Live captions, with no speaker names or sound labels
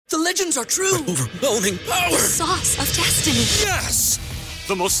The legends are true. Overwhelming power! Sauce of destiny. Yes!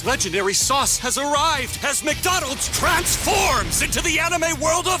 The most legendary sauce has arrived as McDonald's transforms into the anime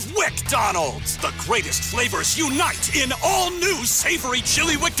world of WickDonald's. The greatest flavors unite in all new savory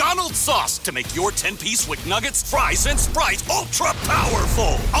chili McDonald's sauce to make your 10-piece Wick Nuggets, fries, and Sprite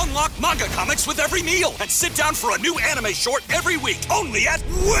ultra-powerful. Unlock manga comics with every meal and sit down for a new anime short every week only at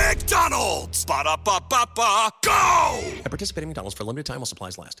WickDonald's. Ba-da-ba-ba-ba, go! At participating McDonald's for a limited time while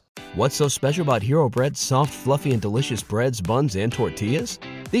supplies last. What's so special about Hero Bread's soft, fluffy, and delicious breads, buns, and tortillas?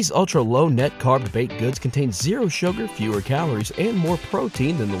 These ultra-low net-carb baked goods contain zero sugar, fewer calories, and more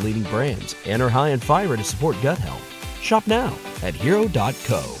protein than the leading brands, and are high in fiber to support gut health. Shop now at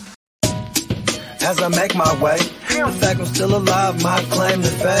Hero.co. As I make my way, the fact I'm still alive, my claim to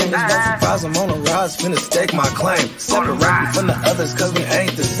fame. It's no surprise I'm on a rise, finna stake my claim. Separate me from the others, cause we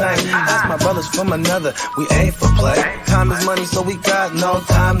ain't the same. Ask my brothers from another, we ain't for play. Time is money, so we got no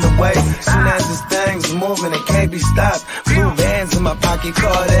time to waste. Soon as this thing's moving, it can't be stopped. Blue bands in my pocket,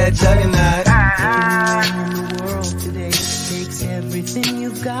 call that juggernaut. In the world today takes everything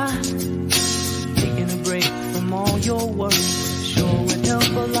you've got. Taking a break from all your work sure would help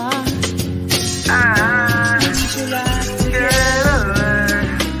a lot.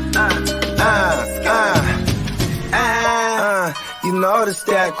 You know the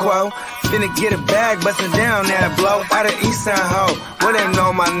stat quo. Finna get a bag, bustin' down that blow. Out of Eastside Ho, where they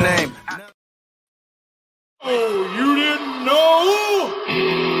know my name. Oh, you didn't know?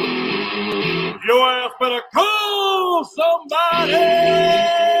 Your ass better call somebody!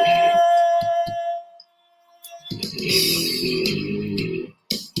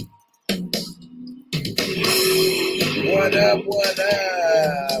 What up, what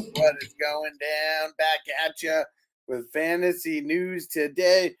up? What is going down? Back at you with fantasy news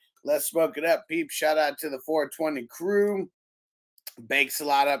today. Let's smoke it up, peeps. Shout out to the 420 crew. Bakes a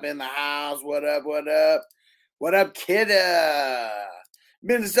lot up in the house. What up, what up? What up, kidda?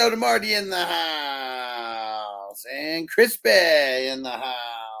 Minnesota Marty in the house. And Crispy in the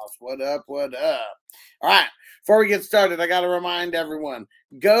house. What up, what up? All right. Before we get started, I got to remind everyone,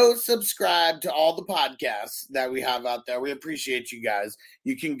 go subscribe to all the podcasts that we have out there. We appreciate you guys.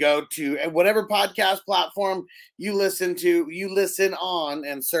 You can go to whatever podcast platform you listen on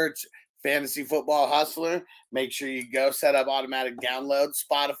and search Fantasy Football Hustler. Make sure you go set up automatic download,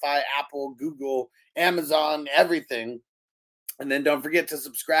 Spotify, Apple, Google, Amazon, everything. And then don't forget to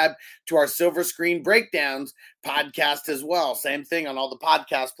subscribe to our Silver Screen Breakdowns podcast as well. Same thing on all the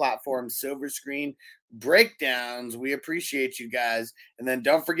podcast platforms, Silver Screen Breakdowns. We appreciate you guys. And then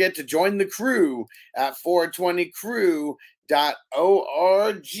don't forget to join the crew at 420crew.org.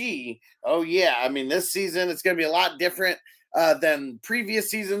 Oh, yeah. I mean, this season, it's going to be a lot different than previous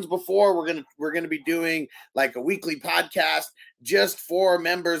seasons before. We're gonna be doing like a weekly podcast just for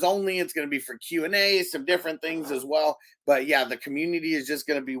members only. It's gonna be for Q&A, some different things as well. But yeah, the community is just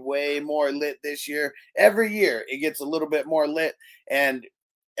gonna be way more lit this year. Every year it gets a little bit more lit, and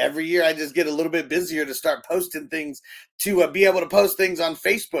every year I just get a little bit busier to start posting things, to be able to post things on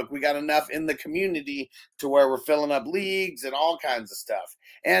Facebook. We got enough in the community to where we're filling up leagues and all kinds of stuff.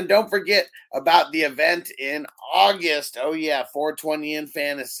 And don't forget about the event in August. Oh, yeah, 420 in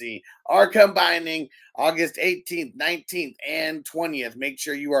Fantasy are combining August 18th, 19th, and 20th. Make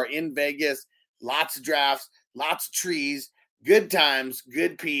sure you are in Vegas. Lots of drafts, lots of trees, good times,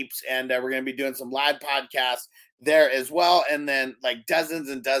 good peeps. And we're going to be doing some live podcasts there as well. And then like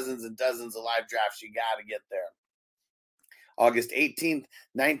dozens and dozens and dozens of live drafts. You got to get there. August 18th,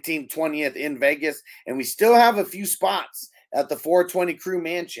 19th, 20th in Vegas. And we still have a few spots at the 420 Crew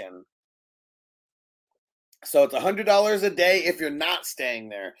Mansion. So it's $100 a day if you're not staying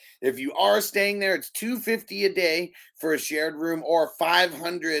there. If you are staying there, it's $250 a day for a shared room, or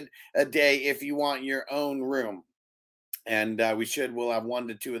 $500 a day if you want your own room. And we'll have 1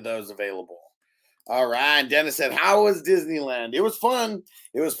 to 2 of those available. All right. Dennis said, how was Disneyland? It was fun.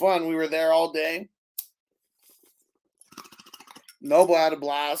 It was fun. We were there all day. Noble had a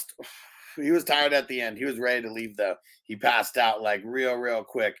blast. He was tired at the end. He was ready to leave, though. He passed out like real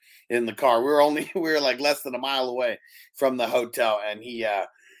quick in the car. We were like less than a mile away from the hotel, and he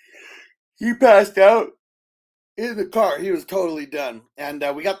passed out in the car. He was totally done. And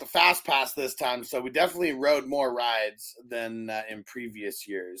we got the fast pass this time, so we definitely rode more rides than in previous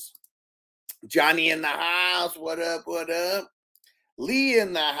years. Johnny in the house. What up? What up? Lee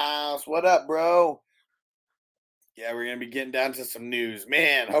in the house. What up, bro? Yeah, we're going to be getting down to some news.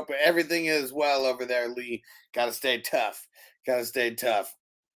 Man, hope everything is well over there, Lee. Got to stay tough. Got to stay tough.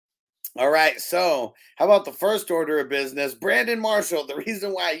 All right, so how about the first order of business? Brandon Marshall, the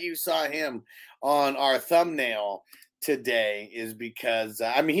reason why you saw him on our thumbnail today is because,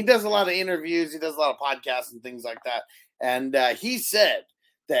 I mean, he does a lot of interviews. He does a lot of podcasts and things like that. And he said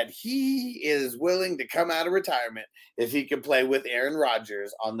that he is willing to come out of retirement if he can play with Aaron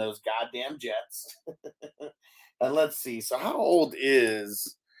Rodgers on those goddamn Jets. And let's see. So how old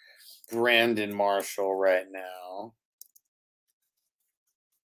is Brandon Marshall right now?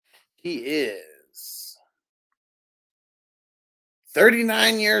 He is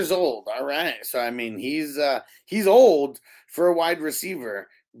 39 years old. All right. So I mean, he's old for a wide receiver,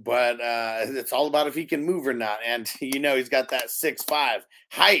 but it's all about if he can move or not. And he's got that 6'5"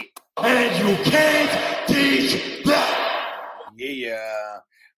 height. And you can't teach that. Yeah.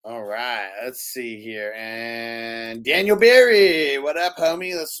 All right. Let's see here. And Daniel Berry. What up,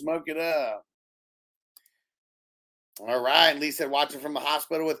 homie? Let's smoke it up. All right. Lee said, watching from the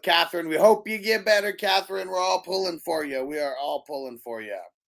hospital with Catherine. We hope you get better, Catherine. We're all pulling for you. We are all pulling for you.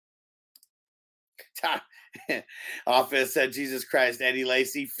 Office said, Jesus Christ, Eddie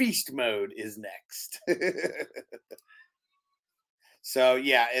Lacy, feast mode is next. So,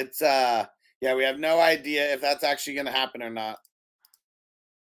 yeah, it's, we have no idea if that's actually going to happen or not.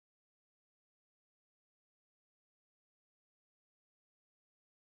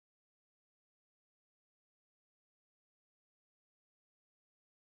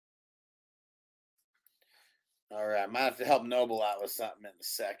 All right, I might have to help Noble out with something in a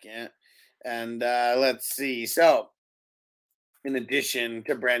second. And let's see. So, in addition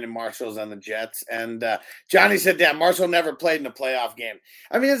to Brandon Marshall's on the Jets, and Johnny said, damn, Marshall never played in a playoff game.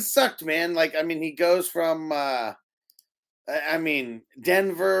 I mean, it sucked, man. Like, I mean, he goes from,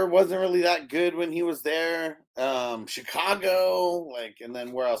 Denver wasn't really that good when he was there. Chicago, and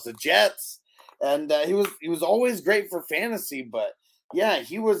then where else? The Jets. And he was always great for fantasy, but yeah,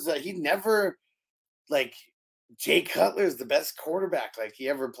 he never, Jay Cutler is the best quarterback he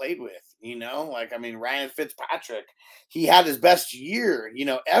ever played with, Ryan Fitzpatrick, he had his best year,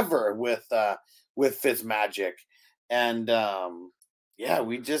 ever with Fitzmagic. And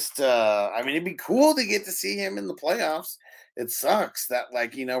we just it'd be cool to get to see him in the playoffs. It sucks that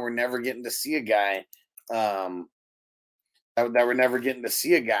we're never getting to see a guy that we're never getting to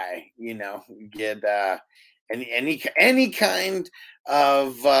see a guy, get any kind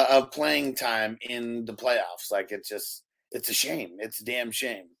of playing time in the playoffs. It's a shame. It's a damn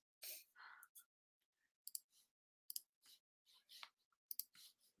shame.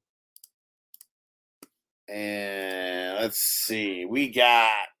 And let's see.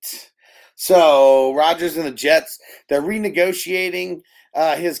 So Rodgers and the Jets, they're renegotiating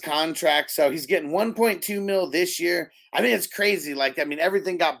his contract. So he's getting $1.2 million this year. I mean, it's crazy.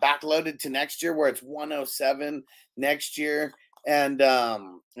 Everything got backloaded to next year where it's 107 next year. And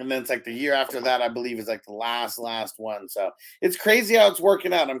then it's the year after that, I believe, is the last one. So it's crazy how it's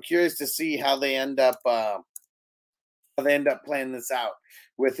working out. I'm curious to see how they end up playing this out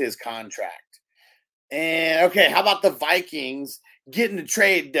with his contract. And okay, how about the Vikings getting the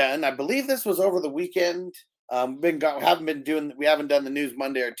trade done? I believe this was over the weekend. We haven't done the news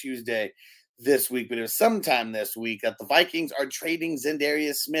Monday or Tuesday this week, but it was sometime this week that the Vikings are trading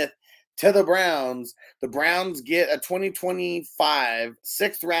Za'Darius Smith to the Browns. The Browns get a 2025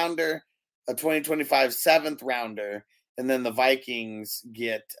 6th rounder, a 2025 7th rounder, and then the Vikings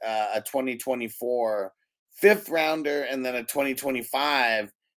get a 2024 5th rounder, and then a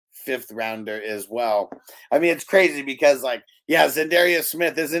 2025 5th rounder as well. I mean, it's crazy because Za'Darius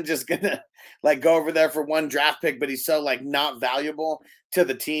Smith isn't just gonna go over there for one draft pick, but he's so not valuable to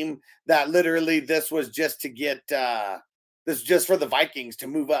the team that literally this was just to get this just for the Vikings to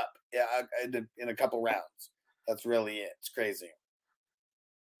move up in a couple rounds. That's really it. It's crazy.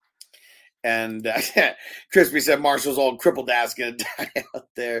 And Crispy said Marshall's old crippled ass gonna die out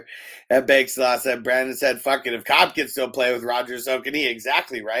there. And Bakeslaw said Brandon said, fuck it. If Cobb can still play with Rodgers, so can he.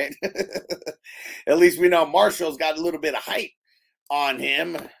 Exactly, right? At least we know Marshall's got a little bit of height on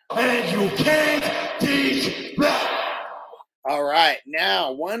him. And you can't teach that. All right.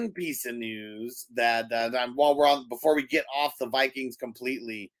 Now, one piece of news that before we get off the Vikings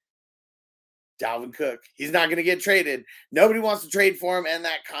completely, Dalvin Cook, he's not going to get traded. Nobody wants to trade for him and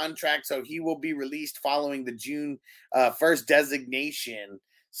that contract, so he will be released following the June 1st designation.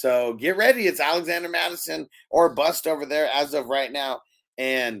 So get ready. It's Alexander Madison or bust over there as of right now.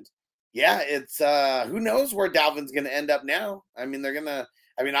 And yeah, it's who knows where Dalvin's going to end up now. I mean,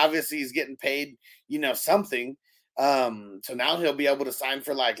 obviously he's getting paid, something. So now he'll be able to sign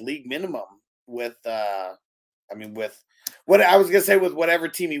for league minimum with what I was going to say with whatever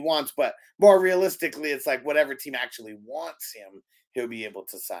team he wants, but more realistically, it's whatever team actually wants him, he'll be able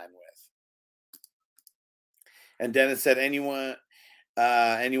to sign with. And Dennis said, anyone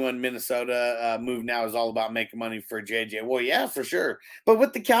Anyone in Minnesota move now is all about making money for JJ. Well, yeah, for sure. But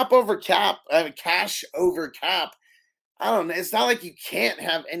with the cash over cap, I don't know. It's not like you can't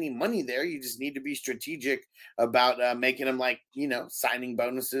have any money there. You just need to be strategic about making them signing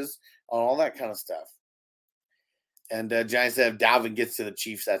bonuses, all that kind of stuff. And Giants said if Dalvin gets to the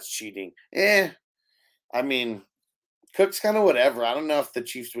Chiefs, that's cheating. I mean, Cook's kind of whatever. I don't know if the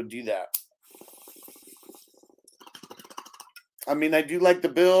Chiefs would do that. I mean, I do like the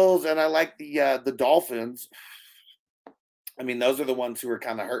Bills and I like the Dolphins. I mean, those are the ones who are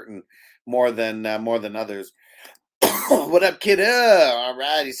kind of hurting more than others. What up, kid? All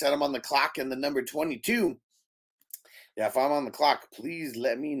right, he said I'm on the clock in the number 22. Yeah, if I'm on the clock, please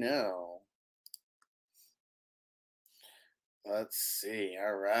let me know. Let's see.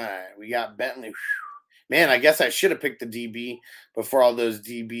 All right, we got Bentley. Man, I guess I should have picked the DB before all those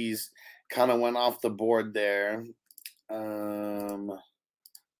DBs kind of went off the board there.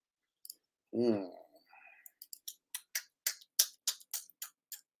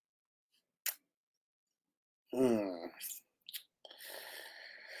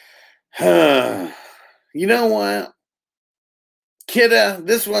 You know what? Kidda,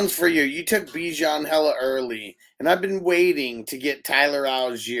 this one's for you. You took Bijan hella early, and I've been waiting to get Tyler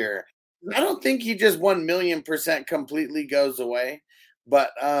Algier. I don't think he just 1,000,000% completely goes away,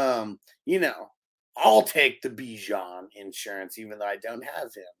 but I'll take the Bijan insurance even though I don't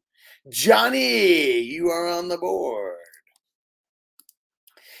have him. Johnny, you are on the board.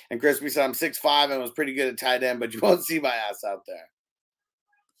 And Crispy said I'm 6'5" and was pretty good at tight end, but you won't see my ass out there.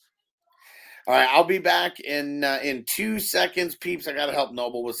 All right, I'll be back in 2 seconds, peeps. I gotta help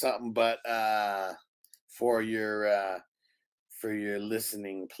Noble with something, but for your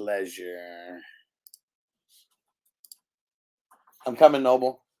listening pleasure, I'm coming,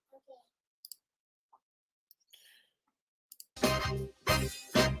 Noble.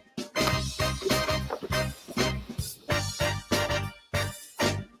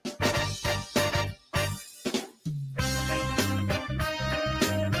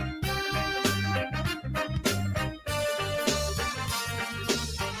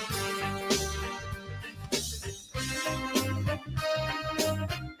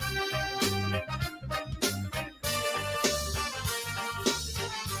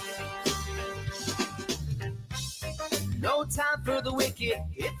 No time for the wicked.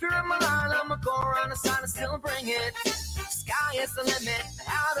 If you're in my line, I'ma go around the side and still bring it. Sky is the limit.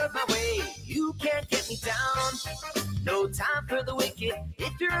 Out of my way, you can't get me down. No time for the wicked.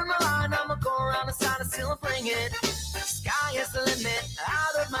 If you're in my line, I'ma go around the side and still bring it. Sky is the limit.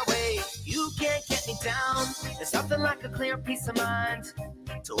 Out of my way, you can't get me down. There's nothing like a clear peace of mind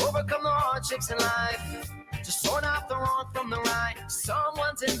to overcome the hardships in life. To sort out the wrong from the right.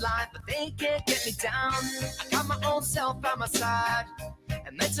 Someone's in life, but they can't get me down. I got my own self by my side,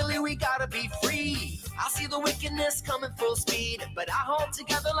 and mentally we gotta be free. I see the wickedness coming full speed, but I hold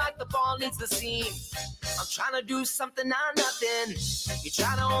together like the ball needs the seam. I'm trying to do something, not nothing. You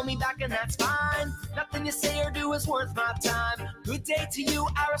try to hold me back and that's fine. Nothing you say or do is worth my time. Good day to you,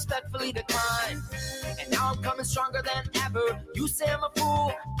 I respectfully decline. And now I'm coming stronger than ever. You say I'm a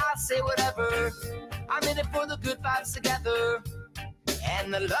fool, I say whatever. I'm in it for the good vibes together,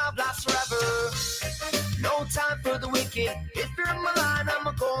 and the love lasts forever. No time for the wicked. If you're in my line,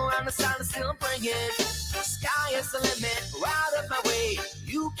 I'ma go around the side and still bring it. The sky is the limit. Out of my way,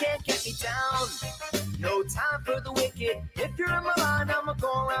 you can't get me down. No time for the wicked. If you're in my line, I'ma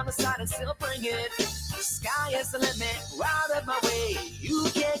go around the side and still bring it. The sky is the limit. Out of my way, you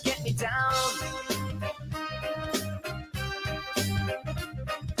can't get me down.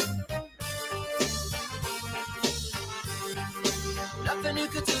 Nothing you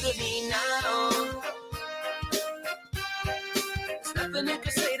could do to me now. There's nothing you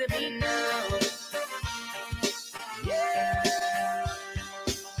could say to me now. Yeah.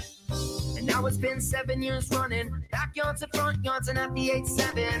 And now it's been 7 years running. Backyards and front yards and at the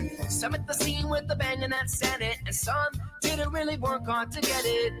 8-7. Some at the scene with the bang and that's it. And some didn't really work hard to get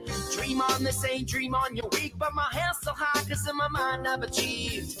it. Dream on this, ain't dream on your week. But my hand's so high cause in my mind I've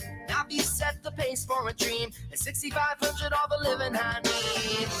achieved. Now you set the pace for a dream. At 6,500 all the living I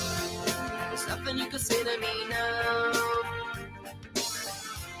need. There's nothing you could say to me now.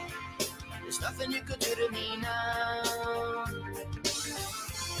 There's nothing you could do to me now.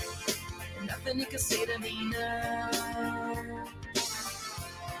 Nothing you could say to me now.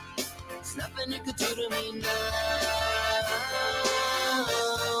 There's nothing you could do to me now.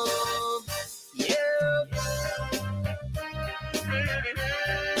 Yeah.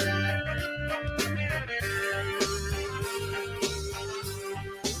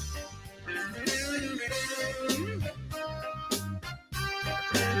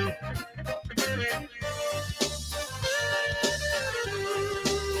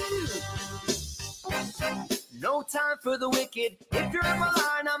 time for the wicked. If you're in my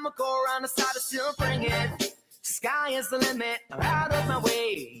line, I'ma go around the side and still bring it. Sky is the limit, out of my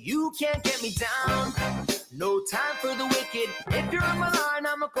way. You can't get me down. No time for the wicked. If you're in my line,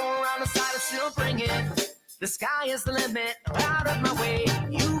 I'ma go around the side and still bring it. The sky is the limit, out of my way.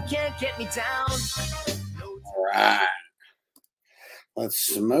 You can't get me down. All right. Let's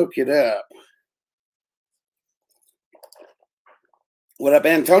smoke it up. What up,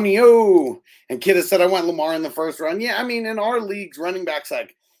 Antonio? And Kidda said, I want Lamar in the first round. Yeah, I mean, in our leagues, running backs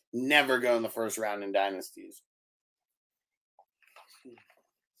like never go in the first round in dynasties.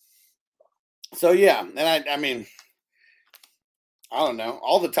 So, yeah, and I mean, I don't know.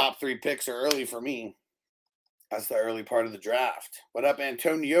 All the top 3 picks are early for me. That's the early part of the draft. What up,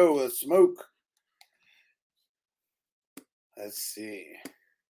 Antonio? Let's smoke. Let's see.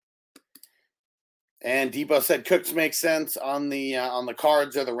 And Depot said Cooks makes sense on the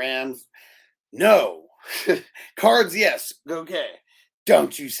Cards or the Rams. No. Cards, yes. Okay.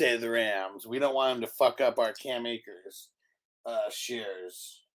 Don't you say the Rams. We don't want them to fuck up our Cam Akers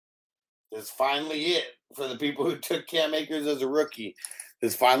shares. This is finally it for the people who took Cam Akers as a rookie.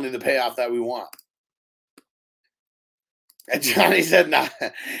 This is finally the payoff that we want. And Johnny said, nah,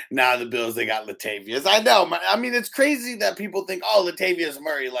 the Bills, they got Latavius. I know. I mean, it's crazy that people think, oh, Latavius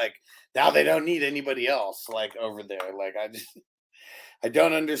Murray, like, now they don't need anybody else, like, over there. Like, I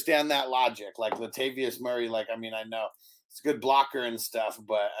don't understand that logic. Like, Latavius Murray, like, I mean, I know it's a good blocker and stuff,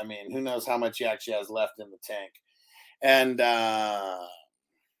 but, I mean, who knows how much he actually has left in the tank. And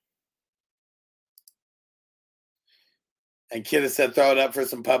Kidda said, throw it up for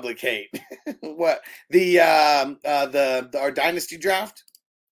some public hate. What? Our dynasty draft?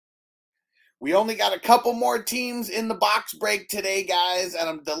 We only got a couple more teams in the box break today, guys.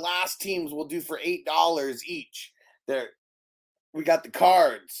 And the last teams we'll do for $8 each. We got the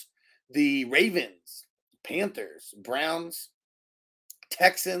Cards, the Ravens, Panthers, Browns,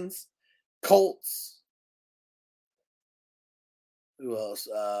 Texans, Colts. Who else?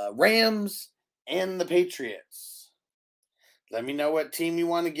 Rams and the Patriots. Let me know what team you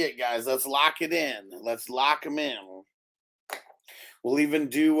want to get, guys. Let's lock it in. Let's lock them in. We'll even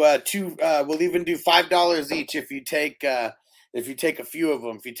do We'll even do $5 each if you take a few of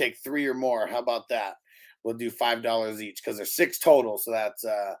them. If you take 3 or more, how about that? We'll do $5 each because there's 6 total. So that's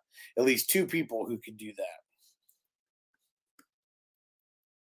at least 2 people who could do that.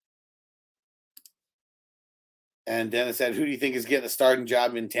 And Dennis said, who do you think is getting a starting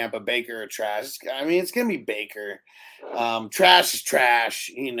job in Tampa, Baker or Trask? I mean, it's going to be Baker. Trash is trash.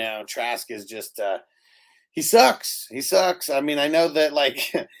 You know, Trask is just he sucks. He sucks. I mean, I know that,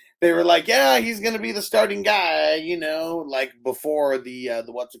 like, they were like, yeah, he's going to be the starting guy, you know, like before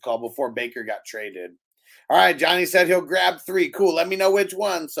before Baker got traded. All right, Johnny said he'll grab 3. Cool. Let me know which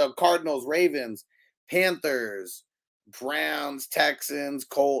one. So Cardinals, Ravens, Panthers, Browns, Texans,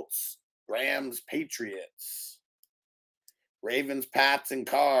 Colts, Rams, Patriots. Ravens, Pats, and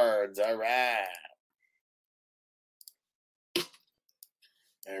Cards. All right.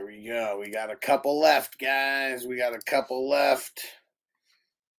 There we go. We got a couple left, guys. We got a couple left.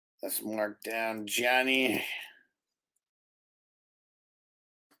 Let's mark down Johnny.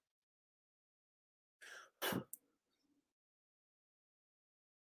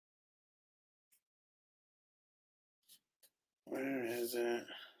 Where is it?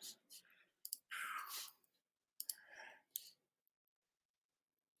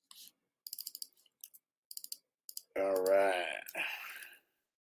 All right.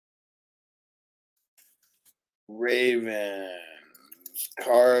 Ravens,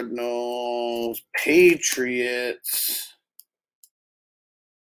 Cardinals, Patriots.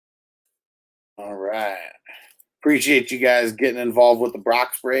 All right. Appreciate you guys getting involved with the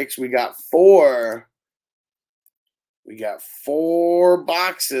box breaks. We got 4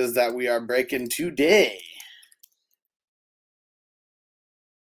 boxes that we are breaking today.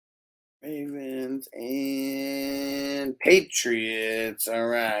 Ravens and Patriots. All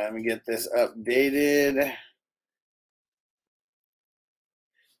right, let me get this updated.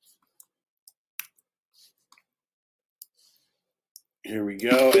 Here we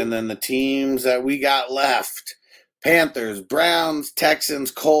go. And then the teams that we got left. Panthers, Browns,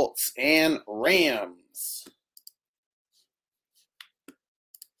 Texans, Colts, and Rams.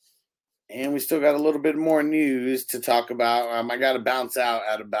 And we still got a little bit more news to talk about. I got to bounce out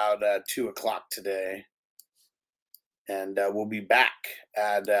at about 2 o'clock today. And we'll be back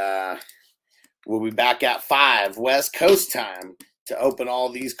at 5 West Coast time to open all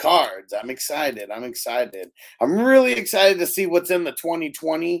these cards. I'm excited. I'm really excited to see what's in the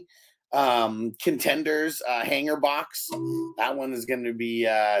 2020 contenders hanger box. That one is going to be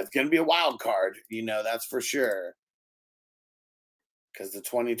it's going to be a wild card, that's for sure. Because the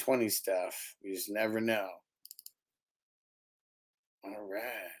 2020 stuff, you just never know. All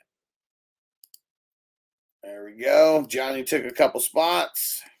right. There we go. Johnny took a couple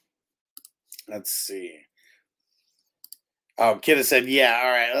spots. Let's see. Oh, Kidda said, yeah.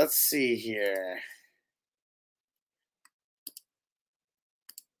 All right. Let's see here.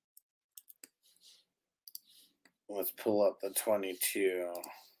 Let's pull up the 22.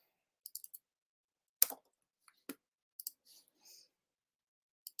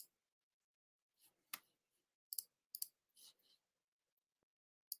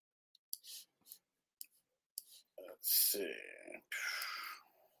 Let's see.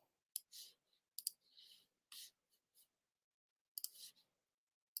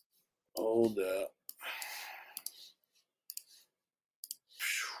 Hold up.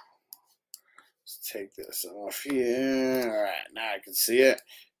 Let's take this off here. All right. Now I can see it.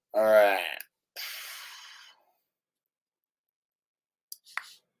 All right.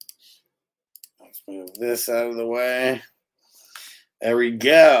 Let's move this out of the way. There we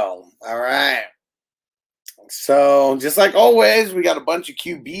go. All right. So, just like always, we got a bunch of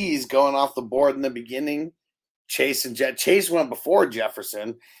QBs going off the board in the beginning. Chase went before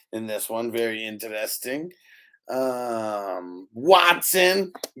Jefferson in this one. Very interesting.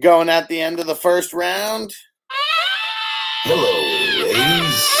 Watson going at the end of the first round. Hello,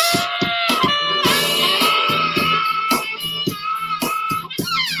 ladies.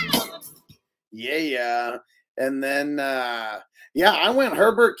 Yeah. And then, I went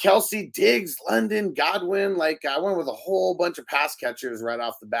Herbert, Kelsey, Diggs, London, Godwin. Like, I went with a whole bunch of pass catchers right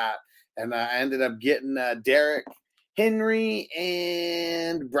off the bat. And I ended up getting Derrick Henry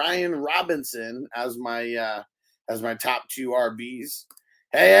and Brian Robinson as my top two RBs.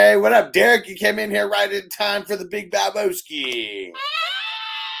 Hey, what up, Derek? You came in here right in time for the Big Baboski.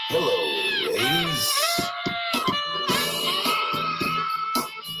 Hello, ladies.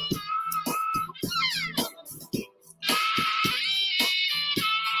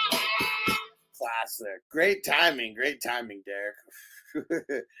 Classic. Great timing, Derek.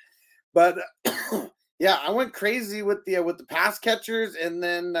 But I went crazy with the pass catchers, and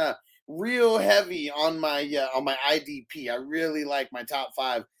then real heavy on my IDP. I really like my top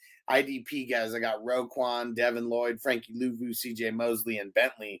 5 IDP guys. I got Roquan, Devin Lloyd, Frankie Louvu, CJ Mosley, and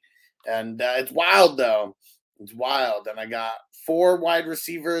Bentley. And it's wild though. It's wild. And I got 4 wide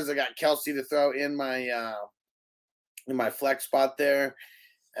receivers. I got Kelsey to throw in my flex spot there.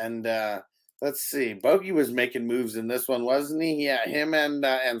 And let's see. Bogey was making moves in this one, wasn't he? Yeah, him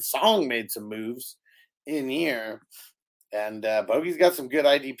and Song made some moves in here. And Bogey's got some good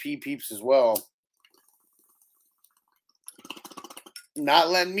IDP peeps as well. Not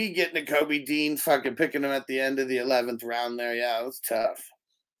letting me get into Kobe Dean, fucking picking him at the end of the 11th round there. Yeah, it was tough.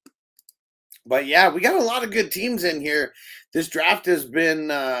 But yeah, we got a lot of good teams in here. This draft has been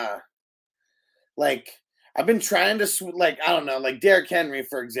I've been trying to, I don't know, like Derrick Henry,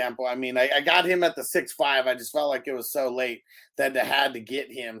 for example. I mean, I got him at the 6'5". I just felt like it was so late that I had to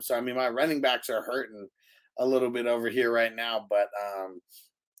get him. So, I mean, my running backs are hurting a little bit over here right now. But,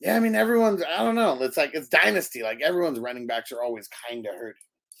 I mean, everyone's, I don't know. It's dynasty. Like, everyone's running backs are always kind of hurting.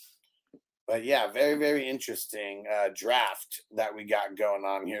 But, yeah, very, very interesting draft that we got going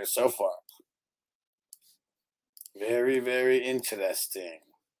on here so far. Very, very interesting.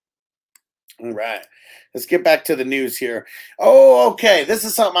 All right, let's get back to the news here. Oh, okay. This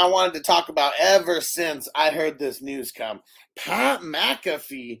is something I wanted to talk about ever since I heard this news come. Pat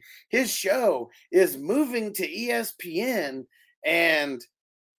McAfee, his show is moving to ESPN, and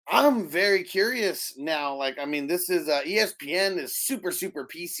I'm very curious now. Like, I mean, this is ESPN is super, super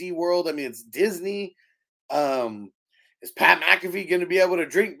PC world. I mean, it's Disney. Is Pat McAfee going to be able to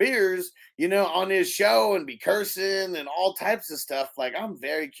drink beers, on his show and be cursing and all types of stuff? Like, I'm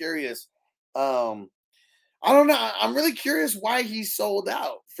very curious. I don't know. I'm really curious why he sold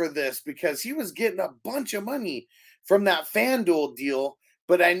out for this, because he was getting a bunch of money from that FanDuel deal.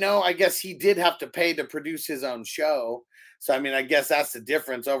 But I guess he did have to pay to produce his own show. So, I mean, I guess that's the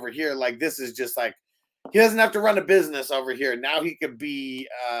difference over here. Like, this is just like, he doesn't have to run a business over here. Now he could be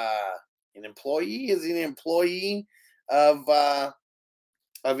an employee. Is he an employee of I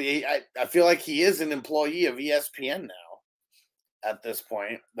feel like he is an employee of ESPN now. At this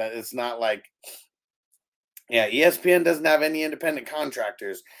point, that it's not like, ESPN doesn't have any independent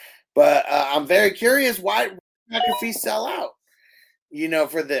contractors, but I'm very curious why McAfee sell out,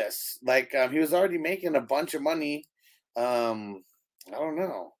 for this. Like, he was already making a bunch of money. I don't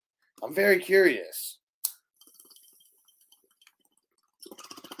know. I'm very curious.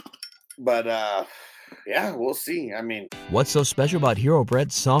 But yeah, we'll see. I mean, What's so special about Hero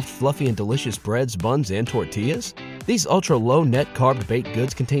Bread's soft, fluffy, and delicious breads, buns, and tortillas? These ultra-low net-carb baked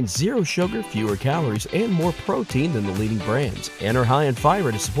goods contain zero sugar, fewer calories, and more protein than the leading brands, and are high in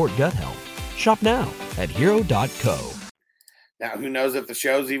fiber to support gut health. Shop now at hero.co. now who knows if the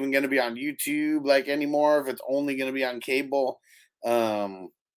show's even going to be on YouTube like anymore, if it's only going to be on cable. I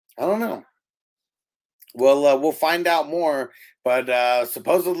don't know. We'll find out more, but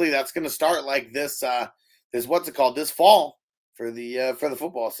supposedly that's going to start like this this fall for the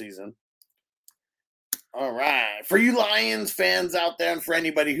football season. All right, for you Lions fans out there, and for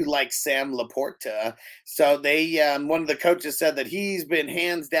anybody who likes Sam Laporta, so they one of the coaches said that he's been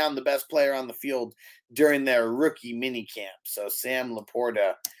hands down the best player on the field during their rookie mini camp. So Sam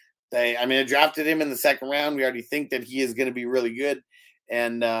Laporta, they drafted him in the second round. We already think that he is going to be really good,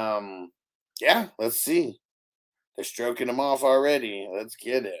 and yeah, let's see. They're stroking him off already. Let's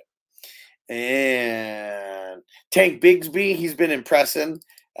get it. And Tank Bigsby, he's been impressing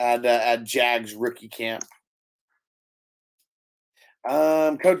at Jags rookie camp.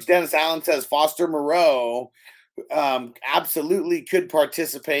 Coach Dennis Allen says Foster Moreau absolutely could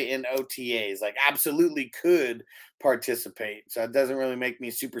participate in OTAs. Like, absolutely could participate. So it doesn't really make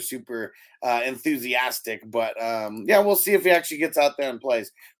me super enthusiastic. But yeah, we'll see if he actually gets out there and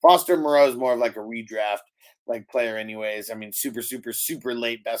plays. Foster Moreau is more of like a redraft like player anyways. I mean, super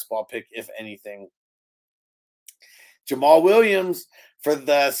late best ball pick, if anything. Jamal Williams for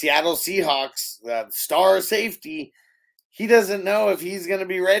the Seattle Seahawks, star safety, he doesn't know if he's going to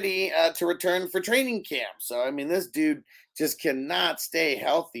be ready to return for training camp. So, I mean, this dude just cannot stay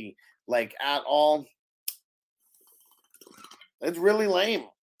healthy, like, at all. It's really lame.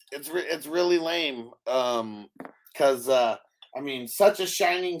 It's really lame because, I mean, such a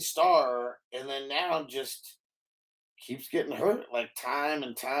shining star, and then now just keeps getting hurt, like, time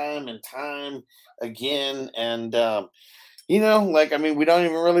and time again. And, you know, like, I mean, we don't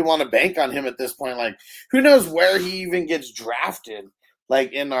even really want to bank on him at this point. Like, who knows where he even gets drafted,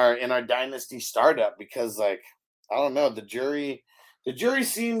 like, in our dynasty startup, because, like, I don't know, the jury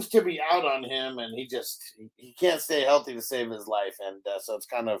seems to be out on him, and he can't stay healthy to save his life. And so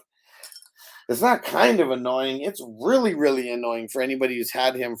it's not kind of annoying. It's really annoying for anybody who's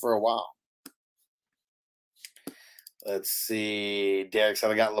had him for a while. Let's see. Derek said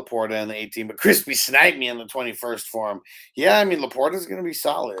I got Laporta in the 18, but Crispy sniped me in the 21st for him. Yeah, I mean, Laporta's going to be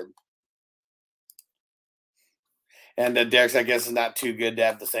solid. And Derek's, I guess, is not too good to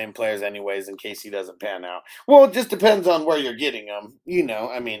have the same players anyways in case he doesn't pan out. Well, it just depends on where you're getting them. You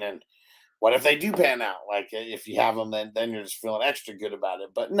know, I mean, and what if they do pan out? Like, if you have them, then you're just feeling extra good about it.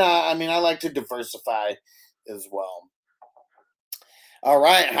 But nah, I mean, I like to diversify as well. All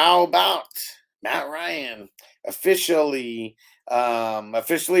right, how about Matt Ryan officially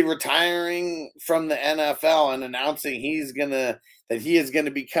retiring from the NFL and announcing that he is gonna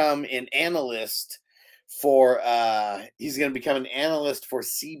become an analyst for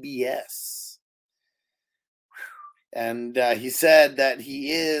CBS. And he said that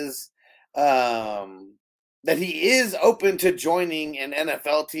he is open to joining an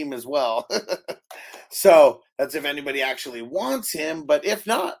NFL team as well. So that's if anybody actually wants him, but if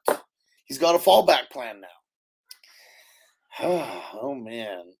not, he's got a fallback plan now. Oh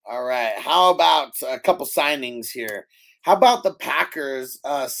man. All right. How about a couple signings here? How about the Packers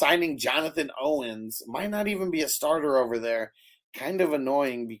signing Jonathan Owens? Might not even be a starter over there. Kind of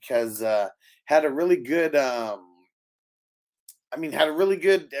annoying because had a really good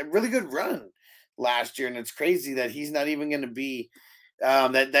run last year, and it's crazy that he's not even going to be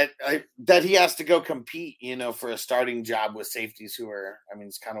that he has to go compete, you know, for a starting job with safeties who are, I mean,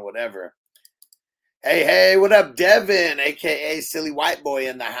 it's kind of whatever. Hey, what up, Devin, a.k.a. Silly White Boy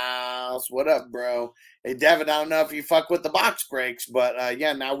in the house? What up, bro? Hey, Devin, I don't know if you fuck with the box breaks, but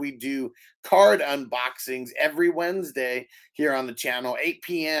yeah, now we do card unboxings every Wednesday here on the channel, 8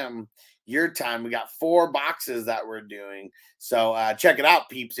 p.m. your time. We got 4 boxes that we're doing. So check it out,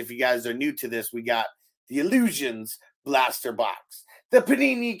 peeps. If you guys are new to this, we got the Illusions Blaster Box, the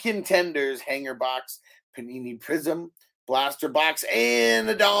Panini Contenders Hanger Box, Panini Prism Blaster Box, and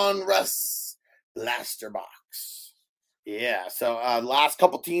the Don Russ Blaster Box. Yeah, so the last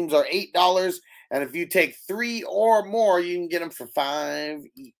couple teams are $8, and if you take 3 or more, you can get them for $5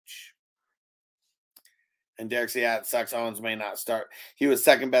 each. And Derek said, yeah, it sucks. Owens may not start. He was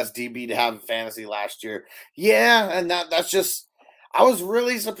second best DB to have in fantasy last year. Yeah, and that's just, I was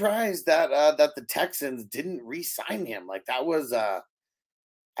really surprised that the Texans didn't re-sign him. Like, that was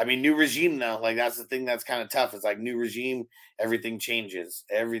I mean, new regime though. Like, that's the thing that's kind of tough. It's like new regime, everything changes.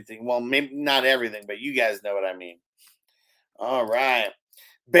 Everything. Well, maybe not everything, but you guys know what I mean. All right.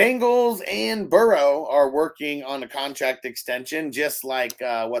 Bengals and Burrow are working on a contract extension, just like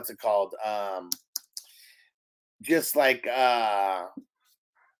what's it called? Just like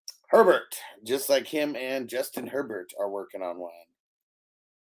Herbert, just like him and Justin Herbert are working on one.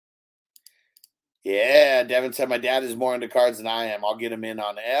 Yeah, Devin said my dad is more into cards than I am. I'll get him in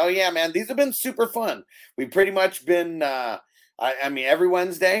on it. Oh yeah, man, these have been super fun. We've pretty much been. I mean, every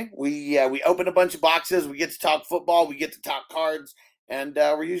Wednesday we open a bunch of boxes. We get to talk football. We get to talk cards, and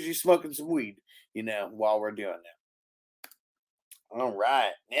we're usually smoking some weed, while we're doing it. All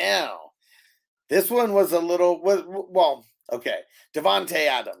right, now this one was a little well. Okay, Davante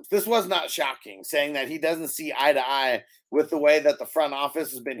Adams. This was not shocking, saying that he doesn't see eye to eye with the way that the front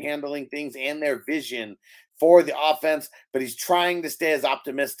office has been handling things and their vision for the offense, but he's trying to stay as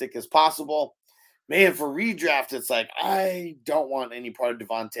optimistic as possible. Man, for redraft, it's like, I don't want any part of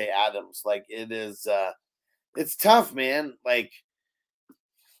Davante Adams. Like, it is, it's tough, man. Like,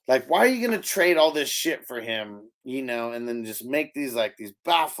 why are you going to trade all this shit for him, and then just make these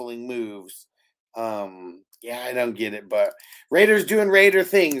baffling moves? Yeah, I don't get it, but Raiders doing Raider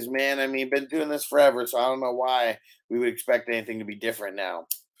things, man. I mean, been doing this forever, so I don't know why we would expect anything to be different now.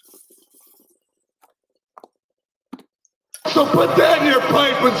 So put that in your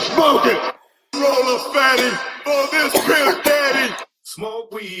pipe and smoke it. Roll a fatty for this Bill Daddy.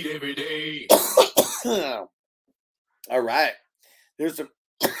 Smoke weed every day. All right. Here's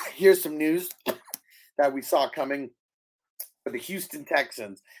some news that we saw coming for the Houston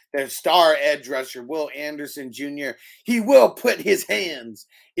Texans. Their star edge rusher, Will Anderson Jr., he will put his hands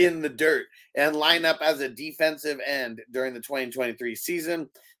in the dirt and line up as a defensive end during the 2023 season.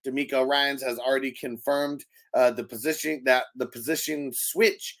 DeMeco Ryans has already confirmed the position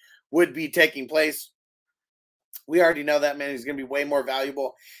switch would be taking place. We already know that, man. He's going to be way more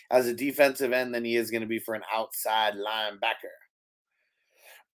valuable as a defensive end than he is going to be for an outside linebacker.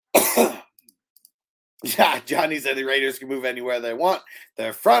 Yeah, Johnny said the Raiders can move anywhere they want.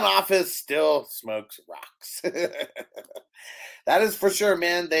 Their front office still smokes rocks. That is for sure,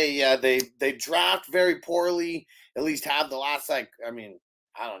 man. They draft very poorly. At least have the last, I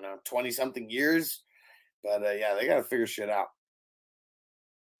don't know, 20-something years. But, yeah, they got to figure shit out.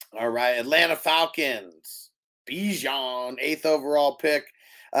 All right, Atlanta Falcons. Bijan, 8th overall pick,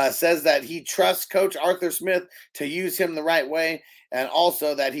 says that he trusts Coach Arthur Smith to use him the right way, and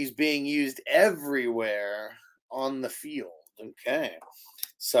also that he's being used everywhere on the field. Okay.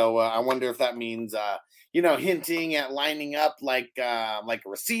 So I wonder if that means, hinting at lining up like a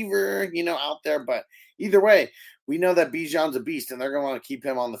receiver, out there. But either way, we know that Bijan's a beast, and they're going to want to keep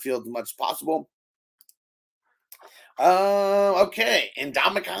him on the field as much as possible. Okay.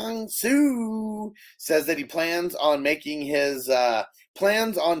 Ndamukong Suh says that he plans on taking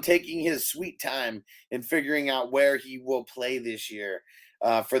his sweet time in figuring out where he will play this year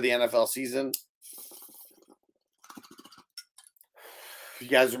for the NFL season. If you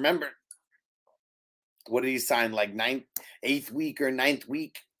guys remember, what did he sign? Like 8th week or 9th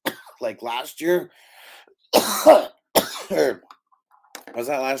week, like last year? Was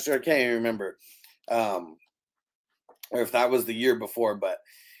that last year? I can't even remember. Or if that was the year before, but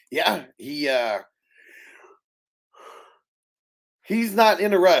yeah, he's not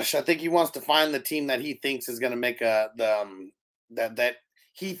in a rush. I think he wants to find the team that he thinks is going to make that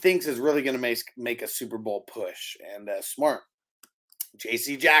he thinks is really going to make a Super Bowl push. And smart.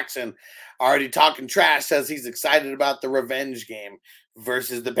 J.C. Jackson already talking trash, says he's excited about the revenge game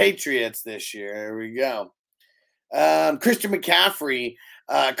versus the Patriots this year. There we go. Christian McCaffrey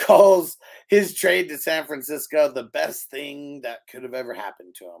calls his trade to San Francisco the best thing that could have ever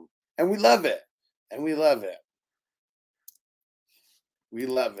happened to him. And we love it. We love it.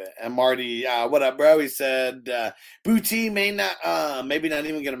 And Marty, what up, bro? He said, Booty maybe not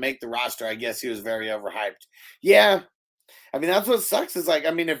even going to make the roster. I guess he was very overhyped. Yeah. I mean, that's what sucks is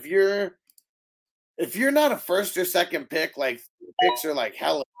if you're not a first or second pick, like picks are like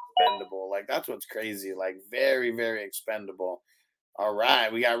hella expendable. Like that's what's crazy. Like very, very expendable. All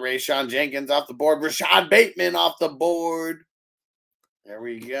right. We got Rayshawn Jenkins off the board. Rashad Bateman off the board. There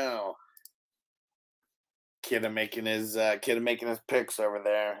we go. Kid making his picks over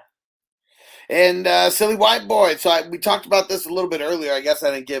there. And Silly White Boy. So we talked about this a little bit earlier. I guess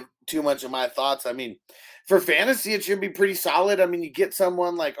I didn't give too much of my thoughts. I mean, for fantasy, it should be pretty solid. I mean, you get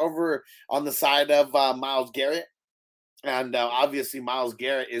someone like over on the side of Myles Garrett. And obviously, Myles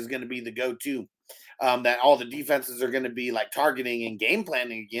Garrett is going to be the go-to that all the defenses are going to be like targeting and game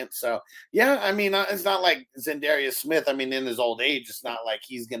planning against. So yeah, I mean, it's not like Za'Darius Smith. I mean, in his old age, it's not like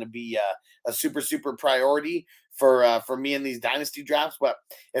he's going to be a super priority for me in these dynasty drafts. But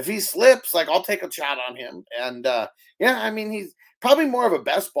if he slips, like I'll take a shot on him. And yeah, I mean, he's probably more of a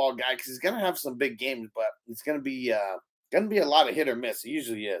best ball guy because he's going to have some big games, but it's going to be a lot of hit or miss. It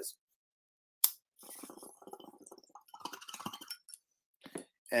usually is.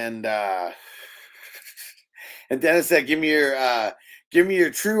 And Dennis said, give me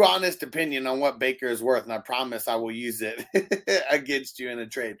your true, honest opinion on what Baker is worth, and I promise I will use it against you in a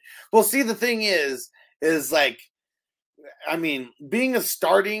trade. Well, see, the thing is like, I mean, being a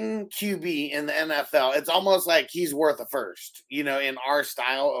starting QB in the NFL, it's almost like he's worth a first, in our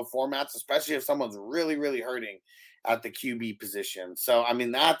style of formats, especially if someone's really, really hurting at the QB position. So, I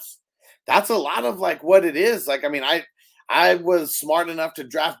mean, that's a lot of like what it is. Like, I mean, I was smart enough to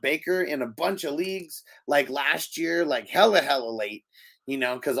draft Baker in a bunch of leagues like last year, like hella late,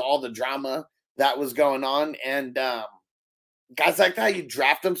 because of all the drama that was going on. And guys like that, you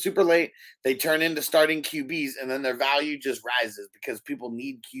draft them super late, they turn into starting QBs, and then their value just rises because people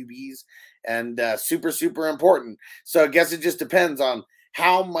need QBs and super important. So I guess it just depends on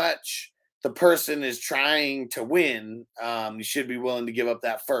how much the person is trying to win. You should be willing to give up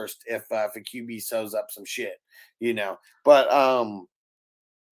that first if a QB sews up some shit, But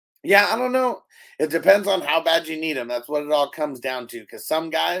yeah, I don't know. It depends on how bad you need them. That's what it all comes down to. Because some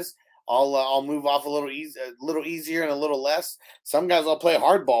guys, I'll move off a little easier and a little less. Some guys I'll play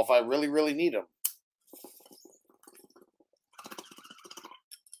hardball if I really, really need them.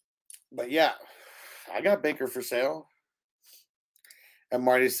 But yeah, I got Baker for sale. And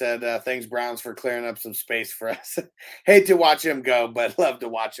Marty said, thanks, Browns, for clearing up some space for us. Hate to watch him go, but love to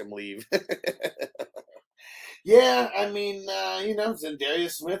watch him leave. Yeah, I mean,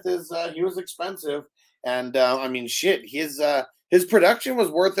 Za'Darius Smith he was expensive. And, I mean, shit, his production was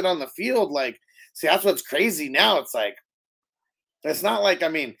worth it on the field. Like, see, that's what's crazy now. It's like, it's not like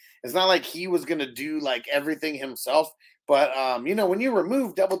he was going to do, like, everything himself. But, when you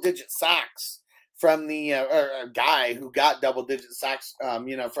remove double-digit sacks from the a guy who got double-digit sacks,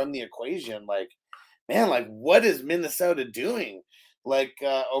 from the equation, like, man, like, what is Minnesota doing? Like,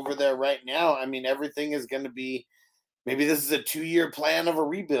 over there right now? I mean, everything is going to be, maybe this is a 2-year plan of a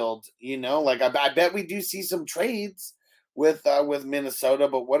rebuild, like I bet we do see some trades with Minnesota,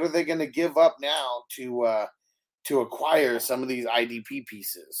 but what are they going to give up now to acquire some of these IDP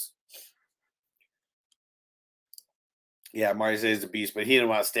pieces? Yeah, Marty says he's a beast, but he didn't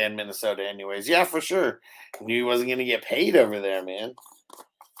want to stay in Minnesota anyways. Yeah, for sure. Knew he wasn't going to get paid over there, man.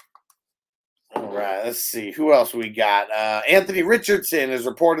 All right, let's see. Who else we got? Anthony Richardson is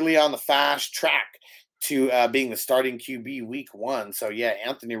reportedly on the fast track to being the starting QB week 1. So, yeah,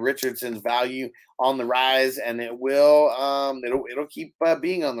 Anthony Richardson's value on the rise, and it will it'll keep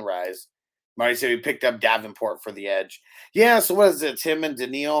being on the rise. Marty said we picked up Davenport for the edge. Yeah, so what is it? It's him and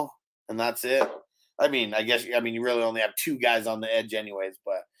Daniil, and that's it. I mean, you really only have 2 guys on the edge anyways,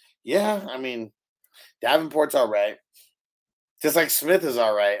 but yeah, I mean, Davenport's all right. Just like Smith is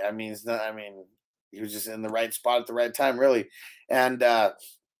all right. I mean, he was just in the right spot at the right time, really. And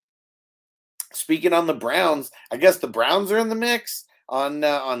speaking on the Browns, I guess the Browns are in the mix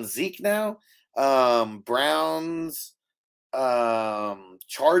on Zeke now. Browns,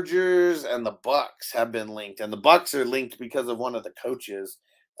 Chargers, and the Bucks have been linked, and the Bucks are linked because of one of the coaches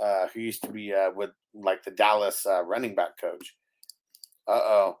who used to be with like the Dallas running back coach.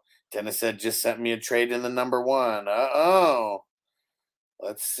 Dennis said just sent me a trade in the number 1.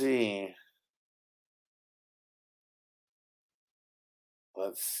 Let's see.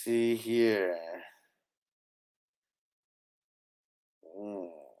 Let's see here.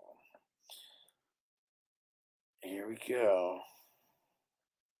 Here we go.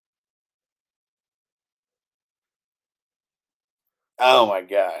 Oh my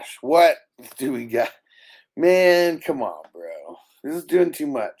gosh. What do we got? Man, come on, bro. This is doing too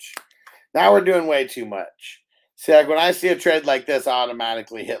much. Now we're doing way too much. See, like when I see a trade like this, I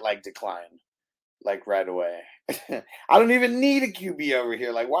automatically hit like decline. Like right away. I don't even need a QB over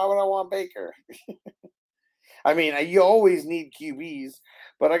here. Like, why would I want Baker? I mean, you always need QBs,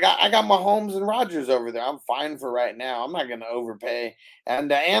 but I got Mahomes and Rodgers over there. I'm fine for right now. I'm not going to overpay,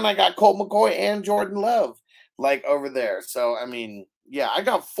 and I got Colt McCoy and Jordan Love like over there. So I mean, yeah, I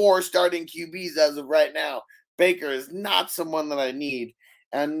got 4 starting QBs as of right now. Baker is not someone that I need,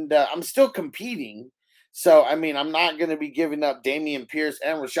 and I'm still competing. So I mean, I'm not going to be giving up Dameon Pierce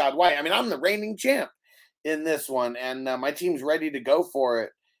and Rachaad White. I mean, I'm the reigning champ in this one, and my team's ready to go for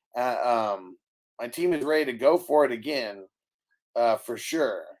it. My team is ready to go for it again, for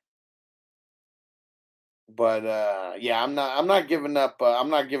sure. But yeah, I'm not giving up. I'm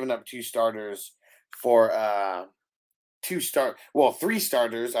not giving up 2 starters for 3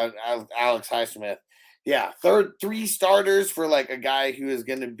 starters. Alex Highsmith. Yeah, 3 starters for like a guy who is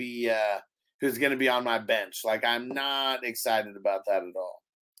going to be on my bench. Like, I'm not excited about that at all.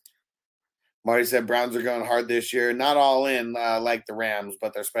 Marty said Browns are going hard this year. Not all in like the Rams,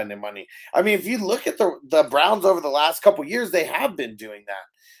 but they're spending money. I mean, if you look at the Browns over the last couple years, they have been doing that.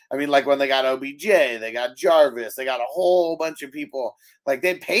 I mean, like when they got OBJ, they got Jarvis, they got a whole bunch of people. Like,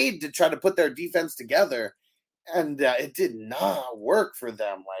 they paid to try to put their defense together, and it did not work for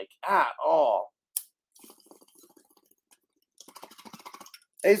them, like, at all.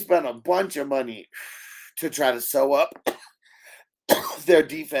 They spent a bunch of money to try to sew up their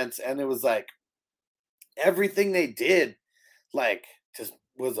defense, and it was like everything they did like just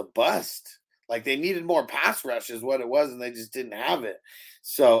was a bust. Like, they needed more pass rush is what it was, and they just didn't have it.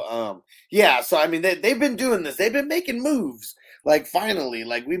 So yeah, so I mean, they've been doing this, they've been making moves, like, finally,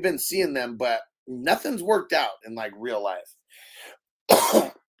 like, we've been seeing them, but nothing's worked out in like real life.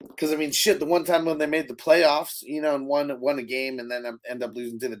 Because I mean, shit, the one time when they made the playoffs, you know, and won a game and then end up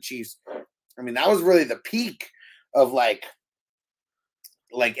losing to the Chiefs, I mean, that was really the peak of like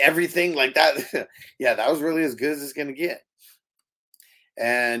everything like that. Yeah, that was really as good as it's gonna get.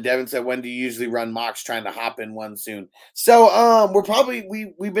 And Devin said, when do you usually run mocks? Trying to hop in one soon. So we're probably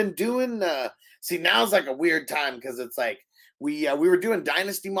we've been doing see, now's like a weird time because it's like we were doing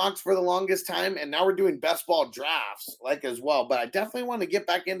dynasty mocks for the longest time, and now we're doing best ball drafts like as well. But I definitely want to get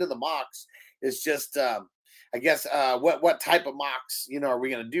back into the mocks. It's just I guess what type of mocks, you know, are we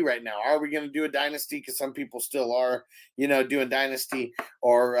going to do right now? Are we going to do a dynasty? Because some people still are, you know, doing dynasty,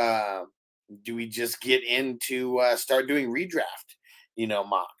 or do we just get into start doing redraft, you know,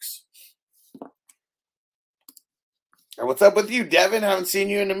 mocks? And what's up with you, Devin? Haven't seen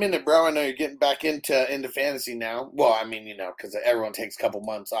you in a minute, bro. I know you're getting back into fantasy now. Well, I mean, you know, because everyone takes a couple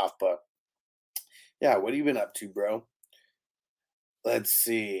months off, but yeah, what have you been up to, bro? Let's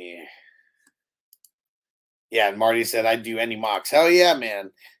see. Yeah, and Marty said, I'd do any mocks. Hell yeah,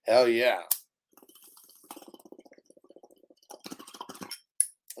 man. Hell yeah.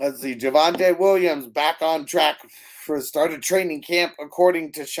 Let's see. Javonte Williams back on track for the start of training camp,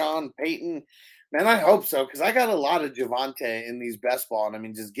 according to Sean Payton. Man, I hope so, because I got a lot of Javonte in these best ball, and I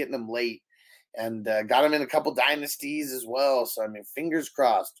mean, just getting them late, and got him in a couple dynasties as well. So, I mean, fingers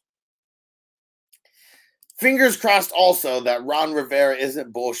crossed. Fingers crossed also that Ron Rivera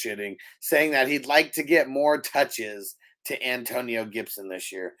isn't bullshitting, saying that he'd like to get more touches to Antonio Gibson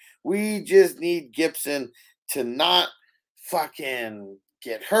this year. We just need Gibson to not fucking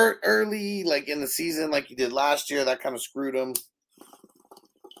get hurt early, like in the season, like he did last year. That kind of screwed him.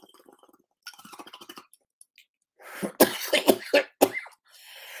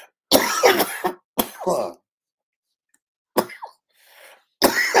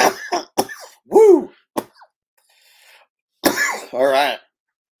 Woo! All right.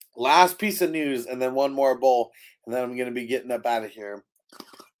 Last piece of news, and then one more bowl, and then I'm going to be getting up out of here.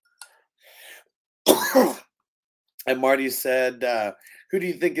 And Marty said, who do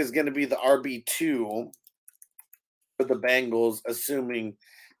you think is going to be the RB2 for the Bengals, assuming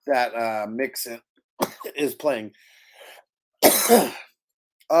that Mixon is playing?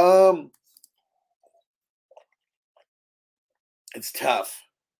 It's tough.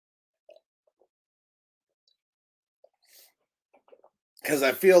 Because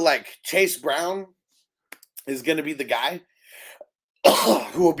I feel like Chase Brown is going to be the guy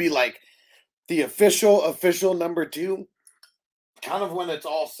who will be like the official number 2, kind of when it's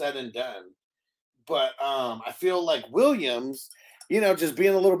all said and done. But I feel like Williams, you know, just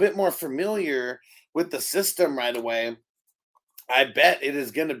being a little bit more familiar with the system right away, I bet it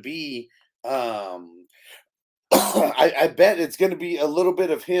is going to be I bet it's going to be a little bit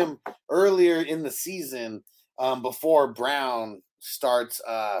of him earlier in the season before Brown starts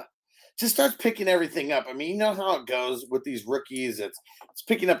picking everything up. I mean, you know how it goes with these rookies. It's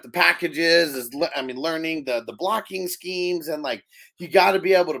picking up the packages, learning the blocking schemes, and like you got to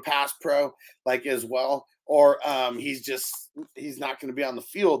be able to pass pro like as well, or he's not going to be on the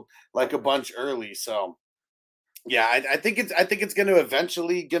field like a bunch early. So yeah, I think it's going to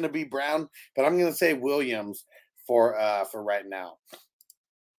eventually going to be Brown, but I'm going to say Williams for right now.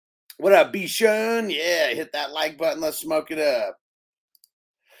 What up, B-Shun? Yeah, hit that like button. Let's smoke it up.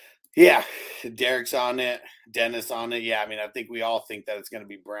 Yeah, Derek's on it. Dennis on it. Yeah, I mean, I think we all think that it's going to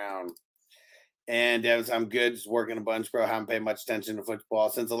be Brown. And Dennis, I'm good. Just working a bunch, bro. Haven't paid much attention to football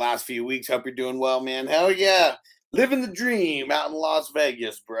since the last few weeks. Hope you're doing well, man. Hell yeah. Living the dream out in Las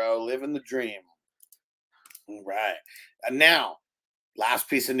Vegas, bro. Living the dream. All right. And now, last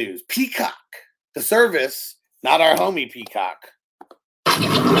piece of news. Peacock the service, not our homie Peacock.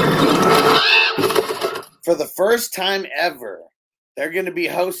 For the first time ever, they're going to be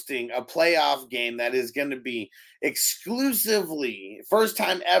hosting a playoff game that is going to be exclusively, first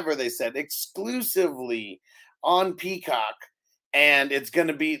time ever, they said, exclusively on Peacock. And it's going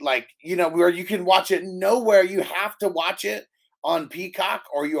to be like, you know, where you can watch it nowhere. You have to watch it on Peacock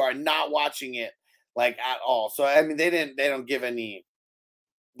or you are not watching it like at all. So, I mean, they don't give any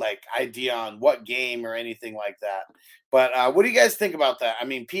like idea on what game or anything like that. But what do you guys think about that? I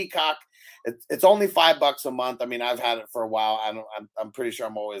mean, Peacock, it's only $5 a month. I mean, I've had it for a while. I'm pretty sure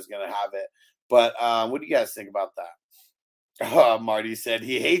I'm always going to have it. But what do you guys think about that? Marty said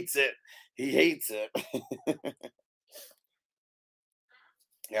he hates it. He hates it.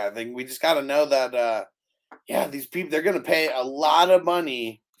 Yeah, I think we just got to know that, these people, they're going to pay a lot of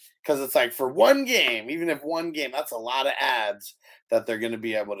money because it's like for one game, even if one game, that's a lot of ads that they're going to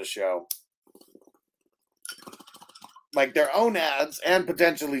be able to show. Like their own ads and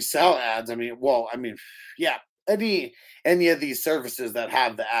potentially sell ads. I mean, any of these services that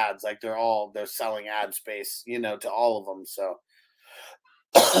have the ads, like they're selling ad space, you know, to all of them. So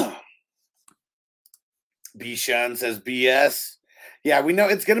B-Shun says BS. Yeah, we know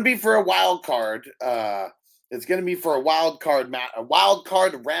it's going to be for a wild card. It's going to be for a wild card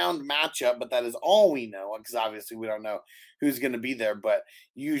round matchup, but that is all we know because obviously we don't know who's going to be there. But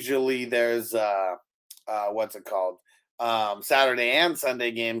usually there's what's it called? Saturday and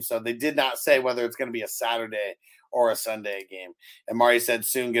Sunday games. So they did not say whether it's going to be a Saturday or a Sunday game. And Marty said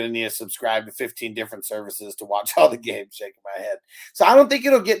soon going to need to subscribe to 15 different services to watch all the games. Shaking my head. So I don't think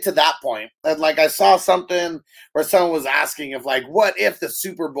it'll get to that point. And like I saw something where someone was asking if like, what if the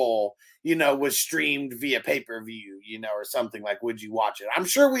Super Bowl, you know, was streamed via pay-per-view, you know, or something like, would you watch it? I'm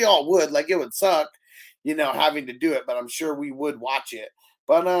sure we all would. Like it would suck, you know, having to do it, but I'm sure we would watch it.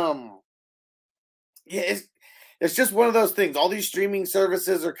 But yeah, it's just one of those things. All these streaming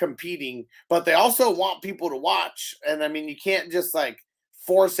services are competing, but they also want people to watch. And I mean, you can't just like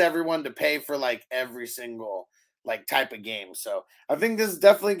force everyone to pay for like every single like type of game. So I think this is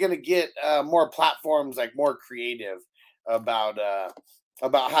definitely going to get more platforms, like more creative about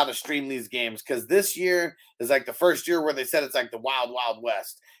how to stream these games. Cause this year is like the first year where they said it's like the wild, wild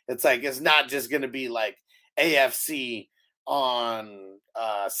west. It's like, it's not just going to be like AFC on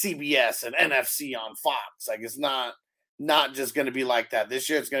CBS and NFC on Fox. Like it's not just going to be like that. This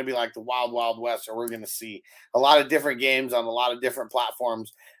year it's going to be like the wild, wild west, or we're going to see a lot of different games on a lot of different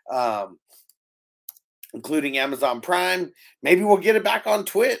platforms, including Amazon Prime. Maybe we'll get it back on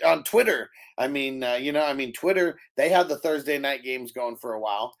Twitter. I mean, Twitter, they had the Thursday night games going for a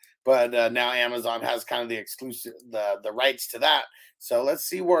while, but now Amazon has kind of the exclusive, the rights to that. So let's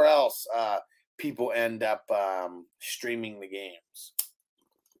see where else people end up streaming the games.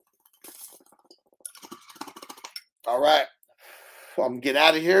 All right. I'm get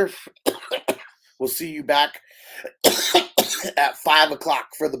out of here. We'll see you back at 5 o'clock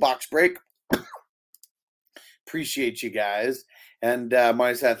for the box break. Appreciate you guys. And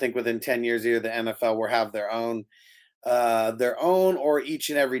Marty said, I think within 10 years here, the NFL will have their own, or each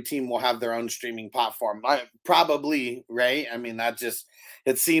and every team will have their own streaming platform. Probably, right? I mean,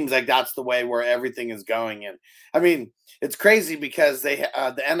 it seems like that's the way where everything is going. And I mean, it's crazy because the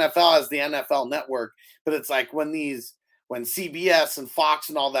NFL has the NFL Network, but it's like when CBS and Fox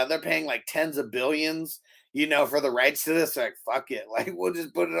and all that, they're paying like tens of billions, you know, for the rights to this. Like, fuck it. Like, we'll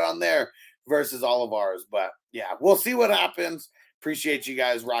just put it on there versus all of ours. But yeah, we'll see what happens. Appreciate you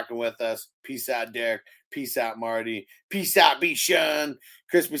guys rocking with us. Peace out, Derek. Peace out, Marty. Peace out, B-Shun.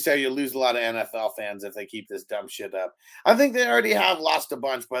 Crispy said you'll lose a lot of NFL fans if they keep this dumb shit up. I think they already have lost a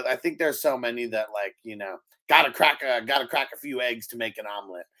bunch, but I think there's so many that, like, you know, gotta crack a few eggs to make an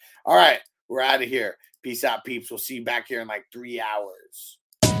omelet. All right, we're out of here. Peace out, peeps. We'll see you back here in like 3 hours.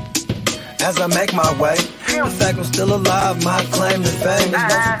 As I make my way, the fact I'm still alive, my claim to fame.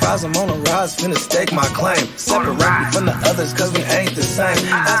 It's no surprise I'm on a rise, finna stake my claim. Separate me from the others, cause we ain't the same.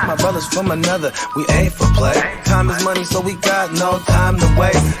 Ask my brothers from another, we ain't for play. Time is money, so we got no time to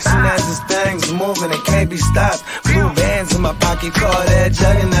waste. Soon as this thing's moving, it can't be stopped. Blue bands in my pocket, call that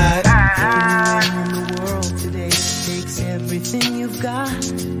juggernaut. Everyone in the world today takes everything you've got.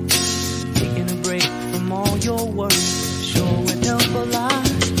 Taking a break from all your work sure would help a lot.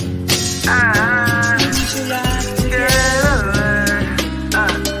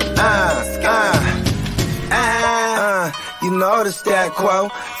 You know the stat quo.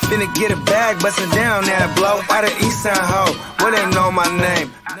 Finna get a bag, bustin' down that blow. Out of East Side Ho, where they know my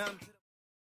name.